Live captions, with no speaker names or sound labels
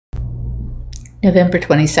November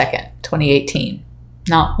 22nd, 2018.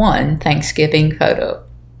 Not one Thanksgiving photo.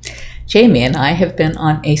 Jamie and I have been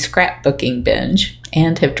on a scrapbooking binge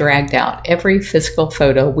and have dragged out every physical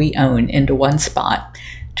photo we own into one spot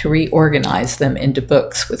to reorganize them into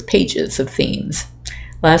books with pages of themes.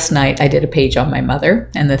 Last night I did a page on my mother,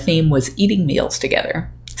 and the theme was eating meals together.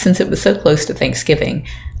 Since it was so close to Thanksgiving,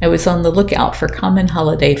 I was on the lookout for common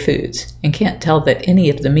holiday foods and can't tell that any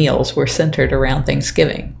of the meals were centered around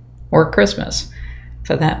Thanksgiving, or Christmas,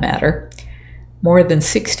 for that matter. More than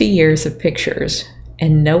 60 years of pictures,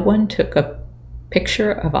 and no one took a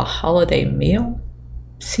picture of a holiday meal?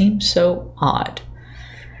 Seems so odd.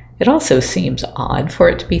 It also seems odd for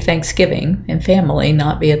it to be Thanksgiving and family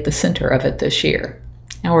not be at the center of it this year.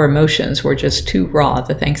 Our emotions were just too raw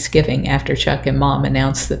the Thanksgiving after Chuck and Mom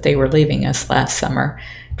announced that they were leaving us last summer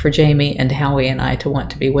for Jamie and Howie and I to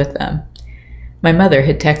want to be with them. My mother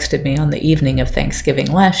had texted me on the evening of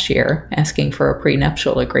Thanksgiving last year asking for a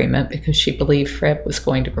prenuptial agreement because she believed Fred was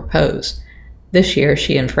going to propose. This year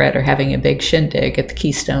she and Fred are having a big shindig at the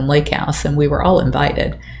Keystone Lake House, and we were all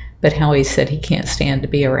invited, but Howie said he can't stand to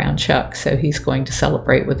be around Chuck, so he's going to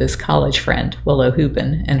celebrate with his college friend, Willow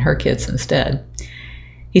Hubin, and her kids instead.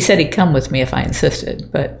 He said he'd come with me if I insisted,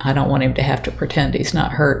 but I don't want him to have to pretend he's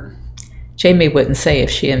not hurt. Jamie wouldn't say if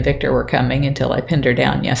she and Victor were coming until I pinned her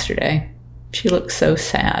down yesterday. She looked so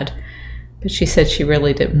sad, but she said she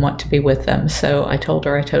really didn't want to be with them, so I told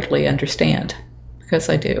her I totally understand, because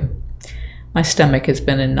I do. My stomach has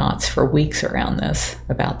been in knots for weeks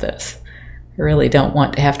about this. I really don't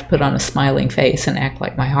want to have to put on a smiling face and act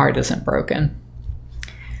like my heart isn't broken.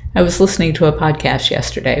 I was listening to a podcast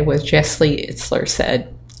yesterday where Jessie Itzler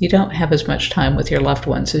said, "You don't have as much time with your loved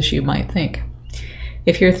ones as you might think.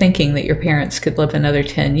 If you're thinking that your parents could live another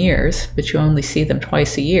 10 years, but you only see them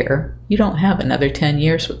twice a year, you don't have another 10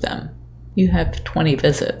 years with them. You have 20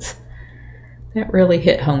 visits." That really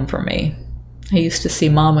hit home for me. I used to see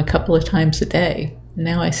Mom a couple of times a day, and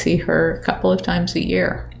now I see her a couple of times a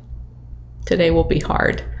year. Today will be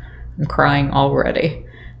hard. I'm crying already,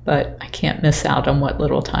 but I can't miss out on what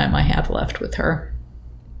little time I have left with her.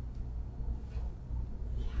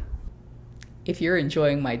 If you're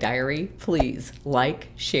enjoying my diary, please like,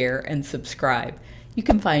 share, and subscribe. You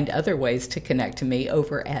can find other ways to connect to me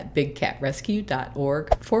over at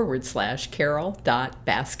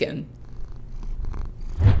bigcatrescue.org/Carole.Baskin.